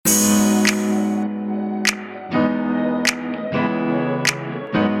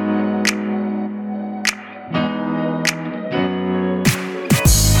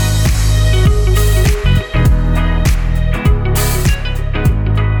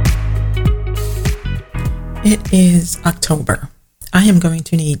It is October. I am going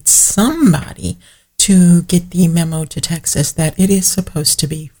to need somebody to get the memo to Texas that it is supposed to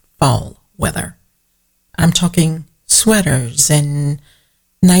be fall weather. I'm talking sweaters and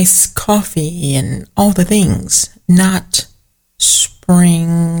nice coffee and all the things, not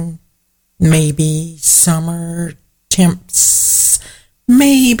spring, maybe summer temps,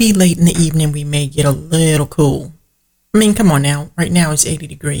 maybe late in the evening we may get a little cool. I mean, come on now. Right now it's 80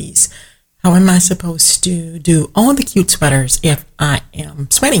 degrees. How am I supposed to do all the cute sweaters if I am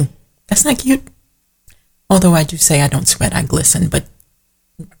sweating? That's not cute. Although I do say I don't sweat, I glisten, but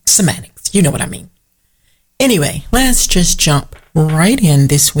semantics, you know what I mean. Anyway, let's just jump right in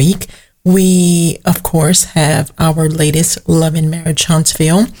this week. We, of course, have our latest Love and Marriage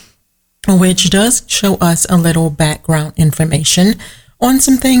Huntsville, which does show us a little background information on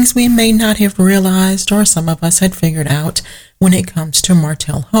some things we may not have realized or some of us had figured out when it comes to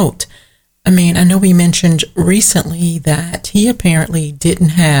Martel Holt. I mean, I know we mentioned recently that he apparently didn't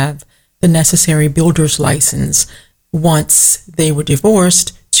have the necessary builder's license once they were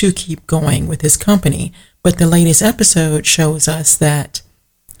divorced to keep going with his company. But the latest episode shows us that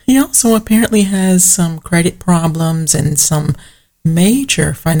he also apparently has some credit problems and some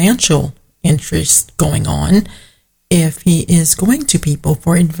major financial interest going on if he is going to people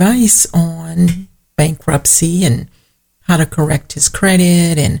for advice on bankruptcy and how to correct his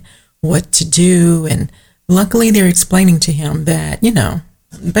credit and what to do. And luckily they're explaining to him that,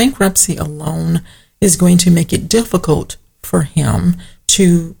 bankruptcy alone is going to make it difficult for him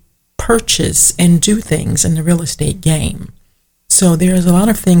to purchase and do things in the real estate game. So there's a lot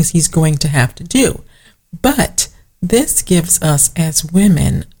of things he's going to have to do. But this gives us as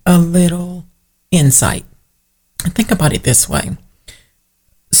women a little insight. Think about it this way.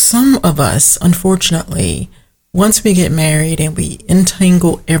 Some of us, unfortunately, once we get married and we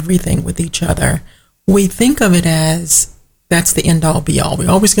entangle everything with each other, we think of it as that's the end all be all.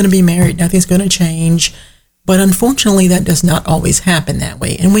 We're always going to be married. Nothing's going to change. But unfortunately, that does not always happen that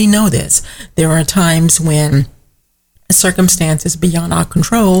way. And we know this. There are times when circumstances beyond our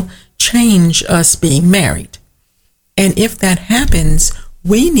control change us being married. And if that happens,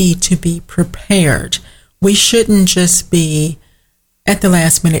 we need to be prepared. We shouldn't just be at the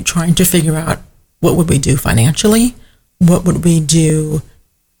last minute trying to figure out what would we do financially? What would we do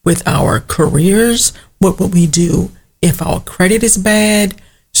with our careers? What would we do if our credit is bad?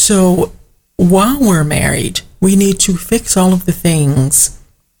 So while we're married, we need to fix all of the things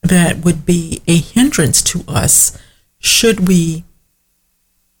that would be a hindrance to us should we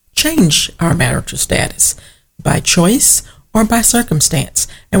change our marital status by choice or by circumstance.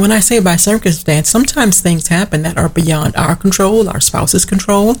 And when I say by circumstance, sometimes things happen that are beyond our control, our spouse's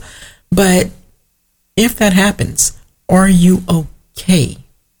control. But if that happens, are you okay?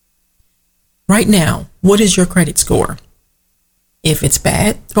 Right now, what is your credit score? If it's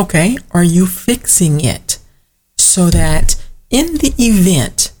bad, okay, are you fixing it so that in the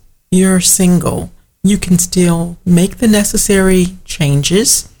event you're single, you can still make the necessary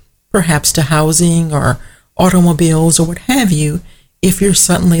changes, perhaps to housing or automobiles or what have you, if you're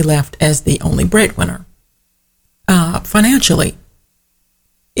suddenly left as the only breadwinner? Financially,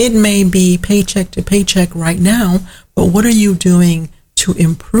 it may be paycheck to paycheck right now, but what are you doing to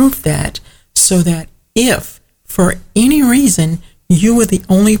improve that so that if for any reason you were the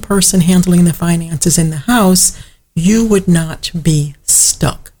only person handling the finances in the house, you would not be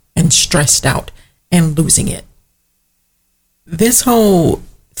stuck and stressed out and losing it? This whole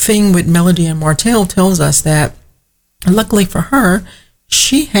thing with Melody and Martel tells us that luckily for her,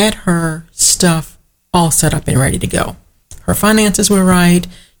 she had her stuff all set up and ready to go. Her finances were right.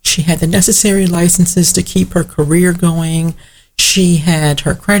 She had the necessary licenses to keep her career going. She had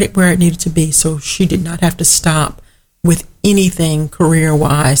her credit where it needed to be, so she did not have to stop with anything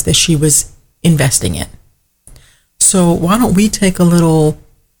career-wise that she was investing in. So why don't we take a little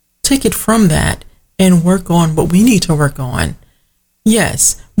ticket from that and work on what we need to work on?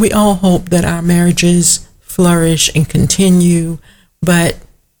 Yes, we all hope that our marriages flourish and continue, but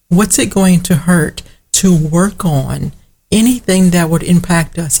what's it going to hurt to work on anything that would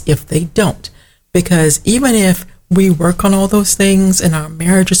impact us if they don't? Because even if we work on all those things and our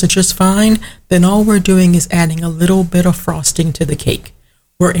marriages are just fine, then all we're doing is adding a little bit of frosting to the cake.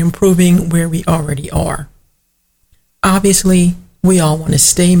 We're improving where we already are. Obviously, we all want to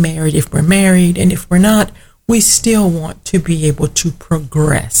stay married if we're married, and if we're not, we still want to be able to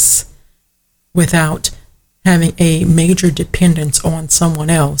progress without having a major dependence on someone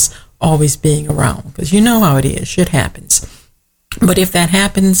else always being around. Because you know how it is, shit happens. But if that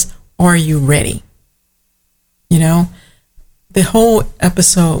happens, are you ready? The whole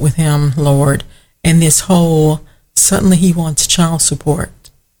episode with him, Lord, And this whole, suddenly he wants child support.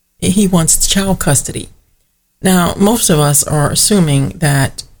 He wants child custody. Now, most of us are assuming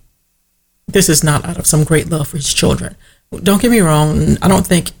that this is not out of some great love for his children. Don't get me wrong. I don't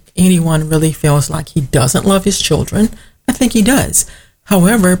think anyone really feels like he doesn't love his children. I think he does.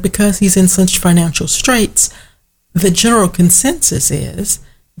 However, because he's in such financial straits, the general consensus is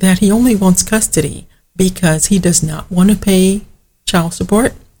that he only wants custody because he does not want to pay child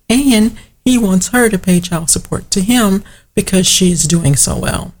support, and he wants her to pay child support to him because she's doing so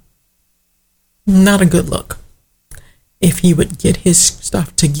well. Not a good look. If he would get his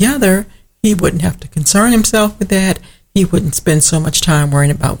stuff together, he wouldn't have to concern himself with that. He wouldn't spend so much time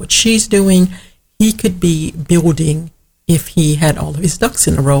worrying about what she's doing. He could be building if he had all of his ducks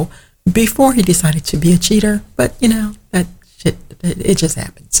in a row before he decided to be a cheater. But, that shit, it just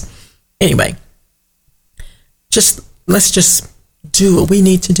happens. Anyway, let's just do what we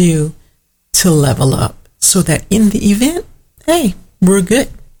need to do to level up so that in the event, hey, we're good.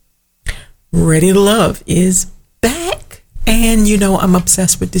 Ready to Love is back. And I'm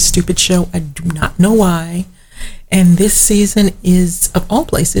obsessed with this stupid show. I do not know why. And this season is, of all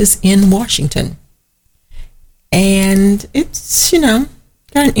places, in Washington. And it's,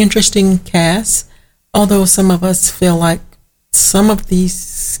 got an interesting cast. Although some of us feel like some of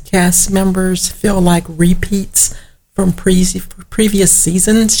these cast members feel like repeats from previous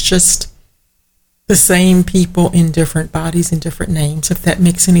seasons, just the same people in different bodies and different names, if that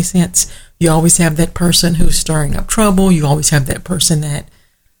makes any sense. You always have that person who's stirring up trouble. You always have that person that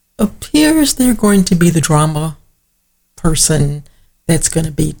appears they're going to be the drama person that's going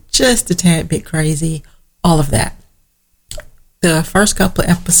to be just a tad bit crazy, all of that. The first couple of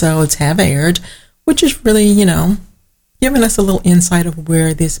episodes have aired, which is really, giving us a little insight of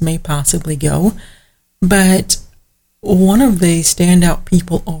where this may possibly go. But one of the standout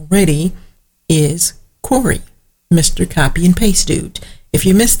people already is Corey, Mr. Copy and Paste Dude. If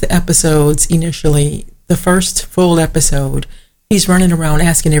you missed the episodes initially, the first full episode, he's running around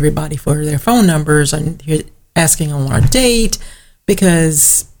asking everybody for their phone numbers and asking them on a date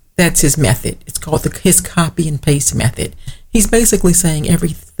because that's his method. It's called his copy and paste method. He's basically saying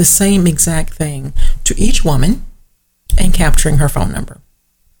the same exact thing to each woman and capturing her phone number.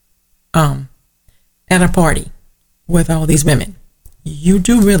 At a party with all these women, you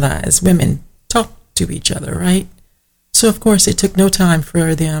do realize women talk to each other, right? So, of course, it took no time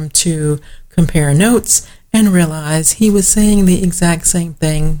for them to compare notes and realize he was saying the exact same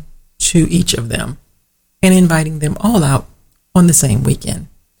thing to each of them and inviting them all out on the same weekend.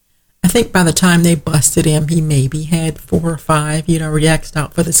 I think by the time they busted him, he maybe had 4 or 5, already asked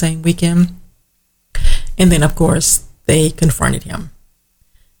out for the same weekend. And then, of course, they confronted him.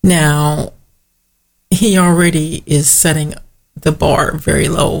 Now, he already is setting the bar very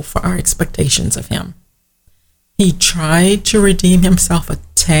low for our expectations of him. He tried to redeem himself a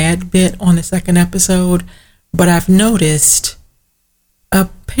tad bit on the second episode, but I've noticed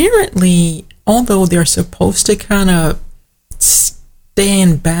apparently, although they're supposed to kind of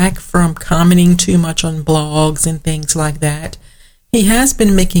stand back from commenting too much on blogs and things like that, he has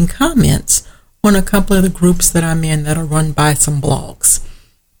been making comments on a couple of the groups that I'm in that are run by some blogs.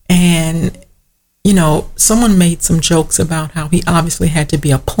 And, someone made some jokes about how he obviously had to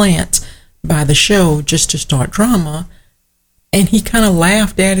be a plant by the show just to start drama. And he kind of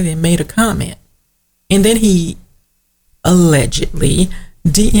laughed at it and made a comment. And then he allegedly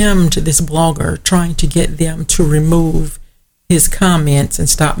DM'd this blogger trying to get them to remove his comments and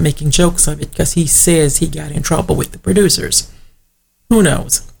stop making jokes of it because he says he got in trouble with the producers. Who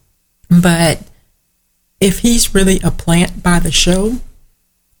knows? But if he's really a plant by the show,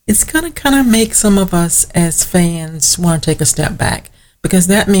 it's going to kind of make some of us as fans want to take a step back because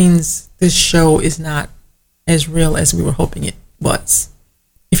that means this show is not as real as we were hoping it was.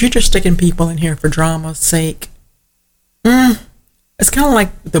 If you're just sticking people in here for drama's sake, it's kind of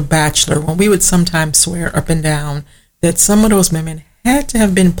like The Bachelor, when we would sometimes swear up and down that some of those women had to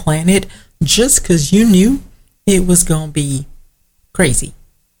have been planted just because you knew it was going to be crazy.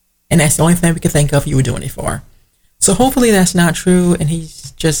 And that's the only thing we could think of you were doing it for. So hopefully that's not true and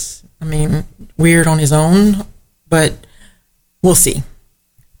he's just, weird on his own, but we'll see.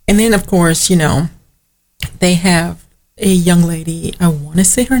 And then, of course, they have a young lady, I want to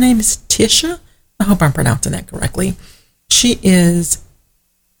say her name is Tisha. I hope I'm pronouncing that correctly. She is,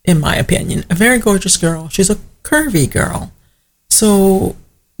 in my opinion, a very gorgeous girl. She's a curvy girl. So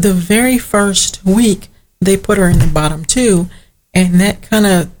the very first week, they put her in the bottom 2, and that kind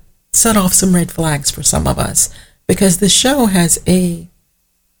of set off some red flags for some of us because the show has a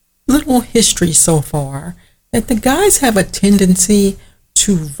little history so far that the guys have a tendency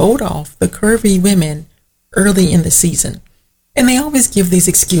to vote off the curvy women early in the season. And they always give these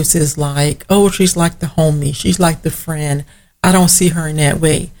excuses like, oh, she's like the homie, she's like the friend, I don't see her in that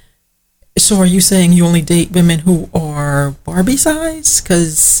way. So are you saying you only date women who are Barbie size?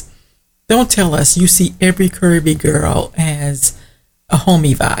 Because don't tell us you see every curvy girl as a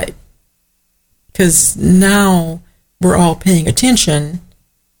homie vibe. Because now we're all paying attention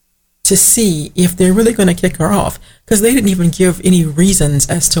to see if they're really going to kick her off. Because they didn't even give any reasons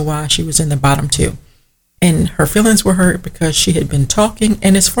as to why she was in the bottom two. And her feelings were hurt because she had been talking.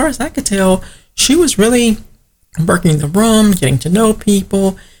 And as far as I could tell, she was really working the room, getting to know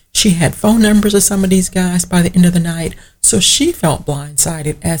people. She had phone numbers of some of these guys by the end of the night. So she felt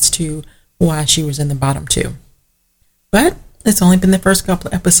blindsided as to why she was in the bottom two. But it's only been the first couple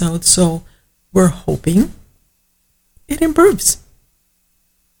of episodes, so we're hoping it improves.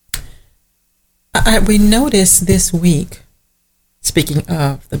 We noticed this week, speaking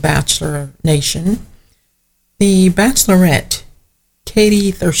of the Bachelor Nation, the Bachelorette,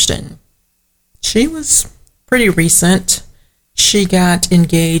 Katie Thurston, she was pretty recent. She got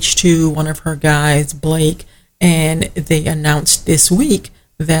engaged to one of her guys, Blake, and they announced this week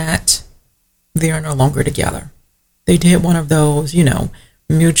that they are no longer together. They did one of those,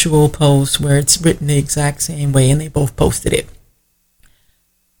 mutual posts where it's written the exact same way, and they both posted it.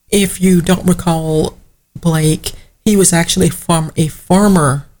 If you don't recall Blake, he was actually from a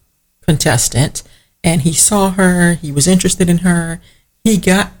former contestant, and he saw her, he was interested in her. He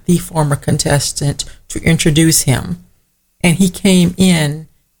got the former contestant to introduce him, and he came in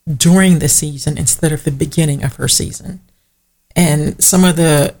during the season instead of the beginning of her season. And some of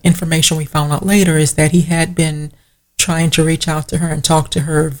the information we found out later is that he had been trying to reach out to her and talk to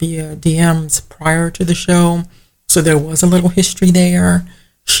her via DMs prior to the show. So there was a little history there.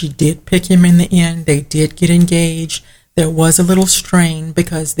 She did pick him in the end. They did get engaged. There was a little strain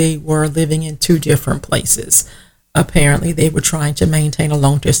because they were living in two different places. Apparently, they were trying to maintain a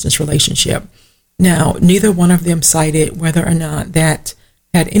long-distance relationship. Now, neither one of them cited whether or not that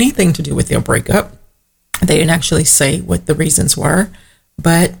had anything to do with their breakup. They didn't actually say what the reasons were,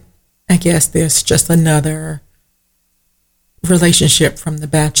 but I guess there's just another relationship from the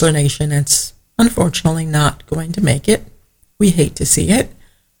Bachelor Nation that's unfortunately not going to make it. We hate to see it,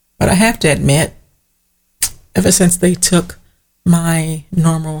 but I have to admit, ever since they took my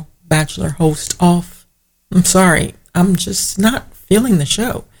normal Bachelor host off, I'm sorry, I'm just not feeling the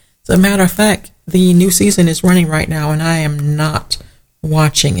show. As a matter of fact, the new season is running right now and I am not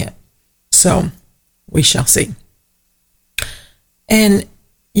watching it. So we shall see. And,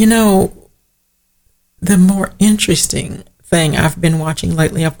 the more interesting thing I've been watching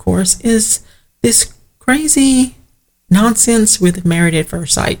lately, of course, is this crazy nonsense with Married at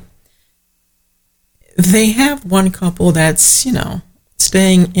First Sight. They have one couple that's,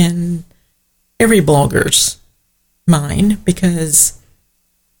 staying in every blogger's mind because,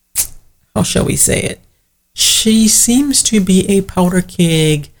 how shall we say it? She seems to be a powder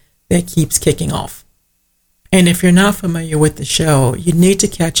keg that keeps kicking off. And if you're not familiar with the show, you need to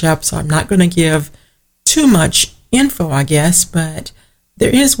catch up. So I'm not going to give too much info, I guess, but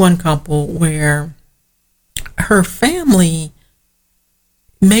there is one couple where her family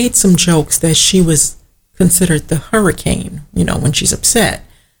made some jokes that she was considered the hurricane, when she's upset.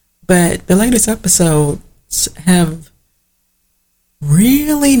 But the latest episodes have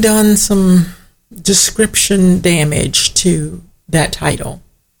really done some description damage to that title.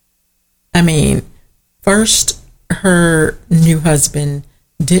 I mean, first, her new husband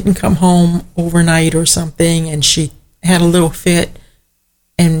didn't come home overnight or something, and she had a little fit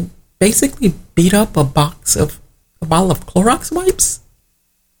and basically beat up a bottle of Clorox wipes.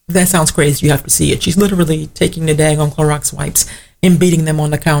 That sounds crazy. You have to see it. She's literally taking the daggone Clorox wipes and beating them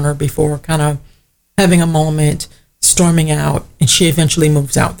on the counter before kind of having a moment, storming out, and she eventually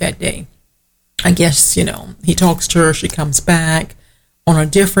moves out that day. I guess, he talks to her, she comes back. On a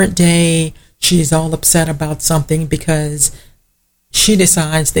different day, she's all upset about something because she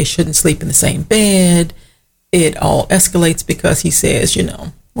decides they shouldn't sleep in the same bed. It all escalates because he says,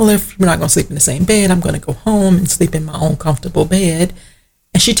 well, if we're not going to sleep in the same bed, I'm going to go home and sleep in my own comfortable bed.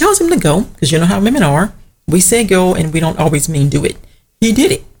 And she tells him to go because you know how women are. We say go and we don't always mean do it. He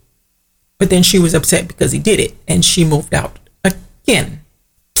did it. But then she was upset because he did it and she moved out again.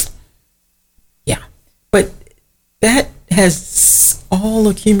 Yeah. But that has all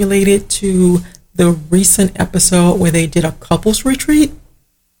accumulated to the recent episode where they did a couples retreat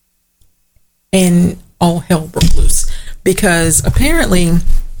and all hell broke loose because apparently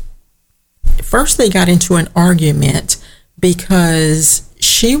first they got into an argument because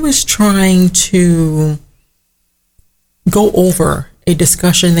she was trying to go over a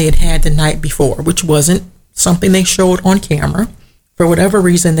discussion they had had the night before, which wasn't something they showed on camera. For whatever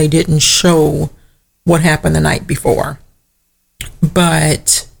reason, they didn't show what happened the night before.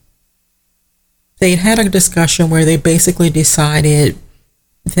 But they had a discussion where they basically decided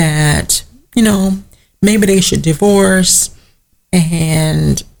that, maybe they should divorce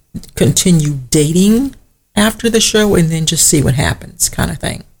and continue dating after the show and then just see what happens, kind of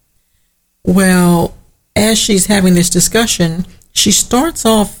thing. Well, as she's having this discussion, she starts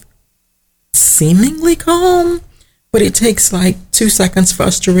off seemingly calm, but it takes like 2 seconds for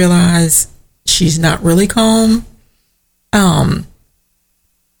us to realize she's not really calm.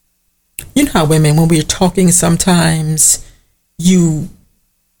 You know how women, when we're talking, sometimes you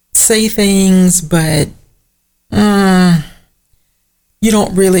say things, but you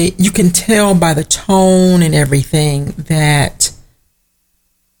don't really, you can tell by the tone and everything that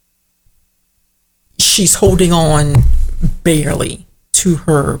she's holding on barely to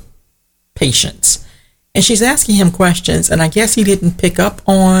her patience. And she's asking him questions, and I guess he didn't pick up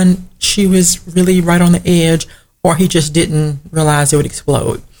on she was really right on the edge, or he just didn't realize it would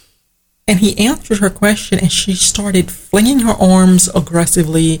explode. And he answered her question, and she started flinging her arms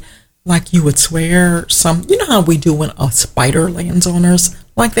aggressively, like you would swear you know how we do when a spider lands on us?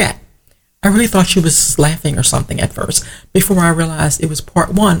 Like that. I really thought she was laughing or something at first, before I realized it was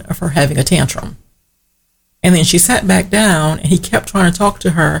part one of her having a tantrum. And then she sat back down, and he kept trying to talk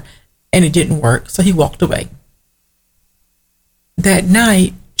to her, and it didn't work, so he walked away. That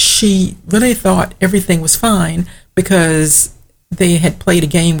night, she really thought everything was fine because they had played a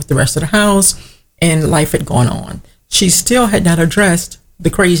game with the rest of the house and life had gone on. She still had not addressed the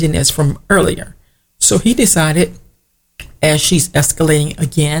craziness from earlier. So he decided, as she's escalating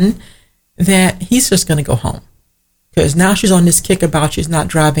again, that he's just going to go home. Because now she's on this kick about she's not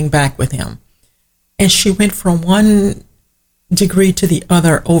driving back with him. And she went from one degree to the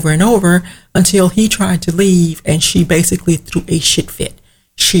other over and over until he tried to leave, and she basically threw a shit fit.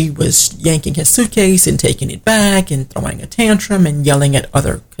 She was yanking his suitcase and taking it back and throwing a tantrum and yelling at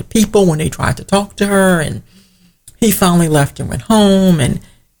other people when they tried to talk to her. And he finally left and went home. And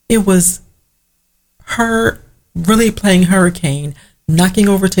it was her really playing hurricane, knocking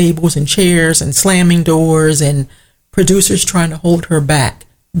over tables and chairs and slamming doors, and producers trying to hold her back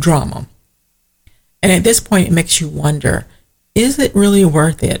drama. And at this point, it makes you wonder, is it really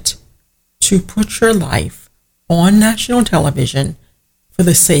worth it to put your life on national television for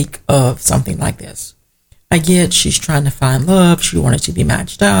the sake of something like this? I get she's trying to find love. She wanted to be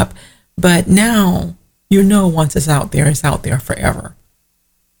matched up. But now, once it's out there forever.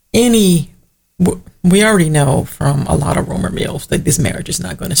 We already know from a lot of rumor mills that this marriage is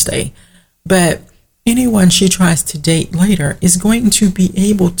not going to stay. But anyone she tries to date later is going to be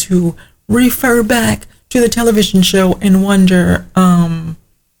able to refer back to the television show and wonder, do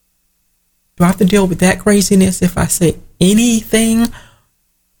I have to deal with that craziness if I say anything?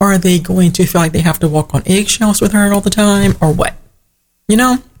 Or are they going to feel like they have to walk on eggshells with her all the time, or what?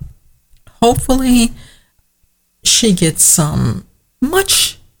 Hopefully she gets some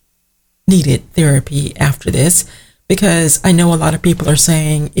much needed therapy after this, because I know a lot of people are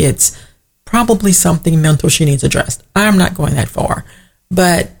saying it's probably something mental she needs addressed. I'm not going that far,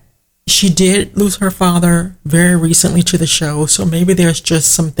 but she did lose her father very recently to the show, so maybe there's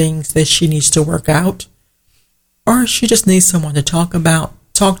just some things that she needs to work out, or she just needs someone to talk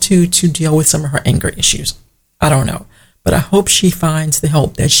to deal with some of her anger issues. I don't know, but I hope she finds the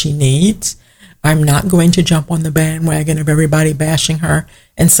help that she needs. I'm not going to jump on the bandwagon of everybody bashing her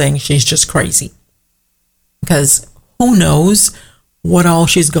and saying she's just crazy, because who knows what all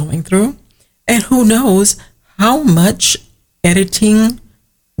she's going through, and who knows how much editing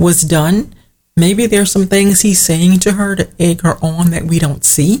was done. Maybe there's some things he's saying to her to egg her on that we don't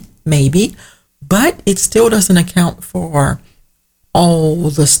see, maybe, but it still doesn't account for all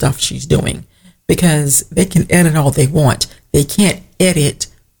the stuff she's doing, because they can edit all they want. They can't edit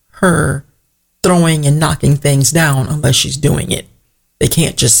her throwing and knocking things down unless she's doing it. They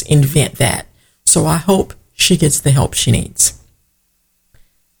can't just invent that. So I hope she gets the help she needs.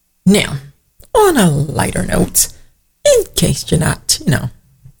 Now, on a lighter note, in case you're not,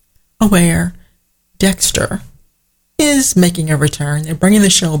 aware, Dexter is making a return. They're bringing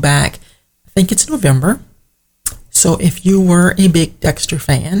the show back. I think it's November. So if you were a big Dexter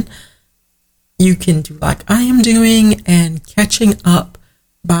fan, you can do like I am doing and catching up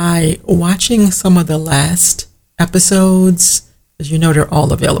by watching some of the last episodes, because they're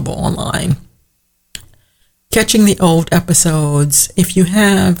all available online. Catching the old episodes. If you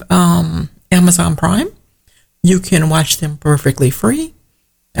have Amazon Prime, you can watch them perfectly free.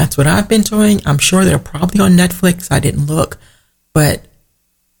 That's what I've been doing. I'm sure they're probably on Netflix. I didn't look. but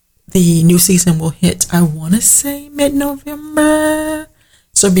the new season will hit, I want to say mid-November.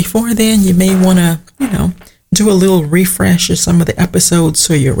 So before then, you may want to, do a little refresh of some of the episodes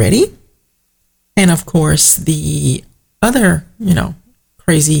so you're ready. And of course, the other,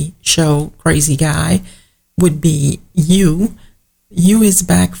 crazy show, crazy guy would be You. You is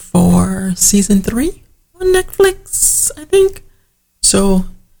back for season 3 on Netflix, I think. So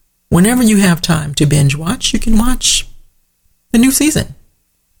whenever you have time to binge watch, you can watch the new season.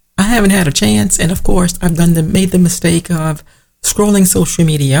 I haven't had a chance, and of course, I've made the mistake of scrolling social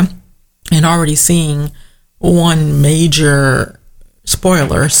media and already seeing one major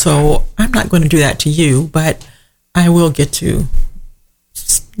spoiler, so I'm not going to do that to you, but I will get to,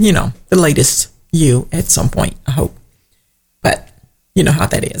 the latest You at some point, I hope. But you know how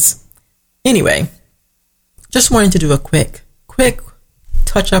that is. Anyway, just wanted to do a quick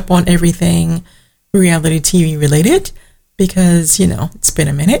touch up on everything reality TV related, because, it's been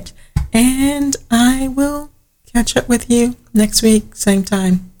a minute, and I will catch up with you next week, same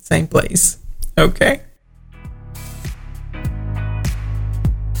time, same place. Okay?